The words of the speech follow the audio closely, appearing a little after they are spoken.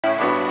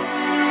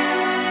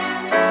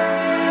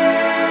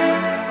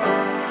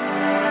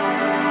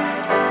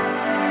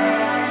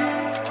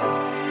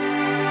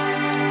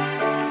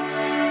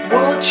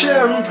watch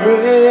and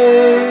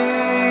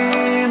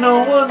pray. No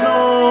one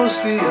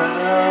knows the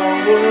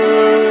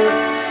hour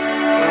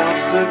of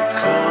the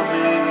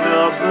coming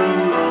of the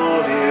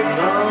Lord in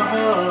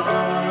our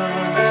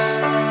hearts.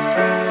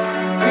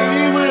 He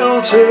will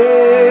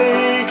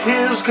take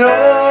his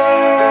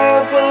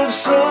cup of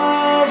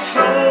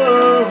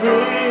suffering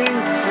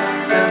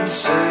and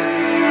say,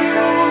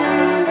 "Your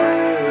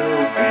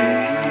will be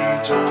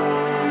done."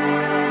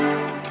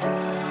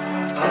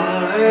 I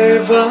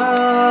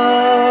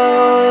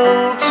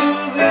vow to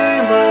thee,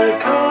 my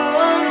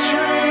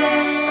country,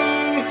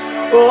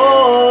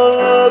 all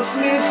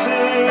earthly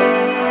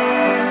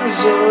things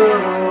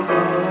above,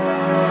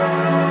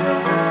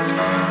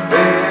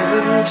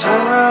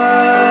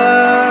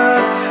 entire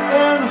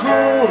and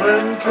whole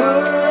and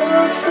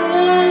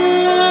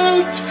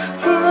perfect,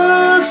 the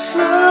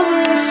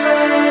service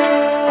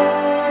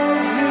of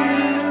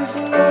his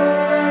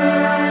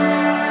love.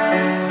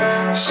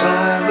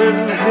 Simon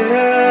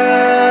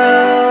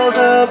held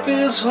up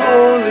his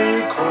holy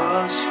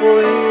cross for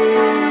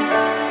you.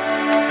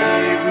 He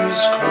was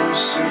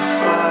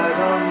crucified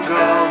on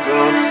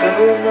Golgotha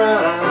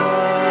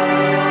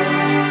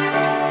Mount,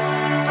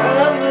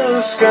 and the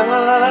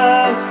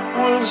sky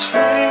was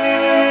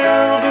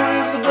filled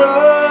with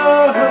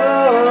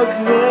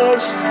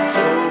darkness.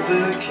 For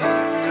the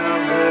King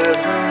of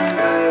heaven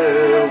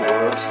there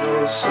was no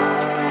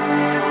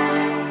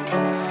sound.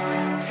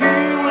 He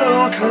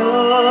will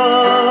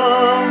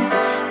come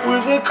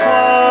with a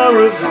choir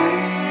of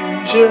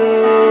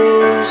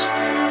angels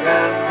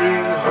and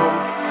bring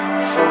hope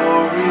for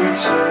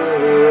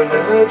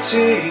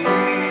eternity.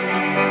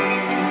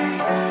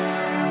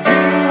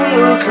 He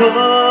will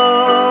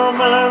come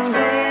and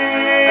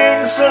bring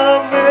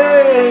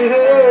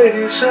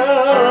salvation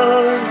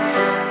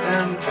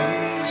and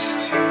peace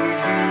to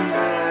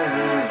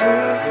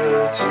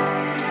humanity.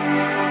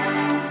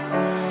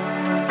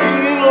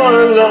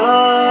 Eloi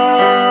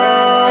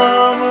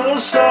lama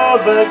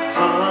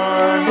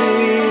sabachthani.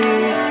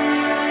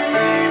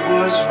 He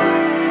was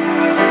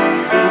really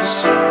the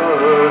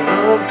Son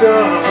of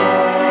God.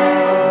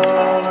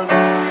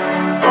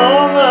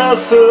 On the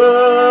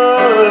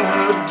third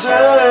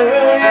day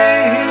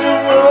he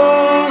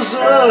rose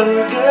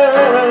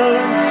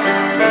again,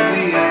 and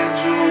the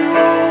angel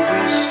rolled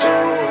his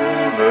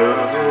stone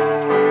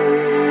away.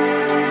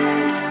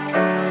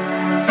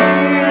 He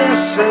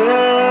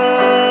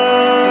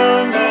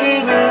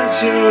ascended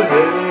into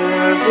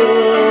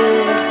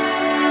heaven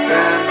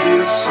and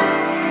is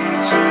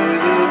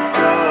seated at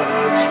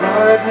God's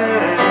right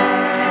hand.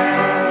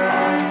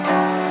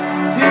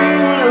 He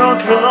will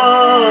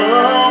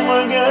come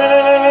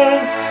again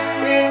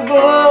in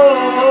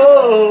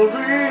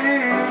glory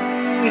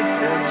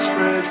and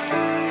spread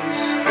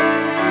peace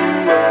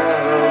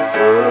throughout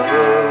the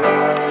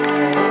land.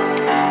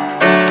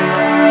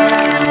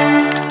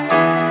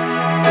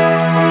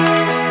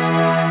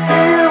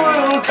 He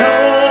will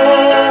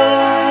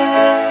come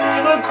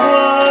with a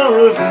choir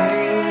of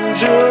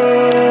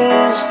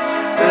angels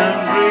and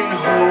bring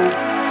hope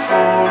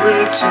for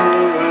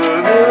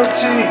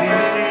eternity.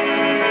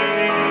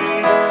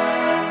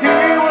 He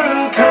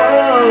will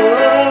come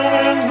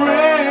and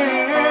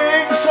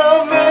bring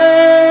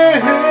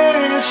salvation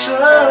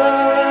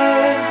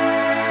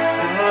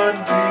and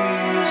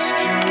peace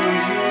to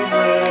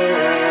humanity.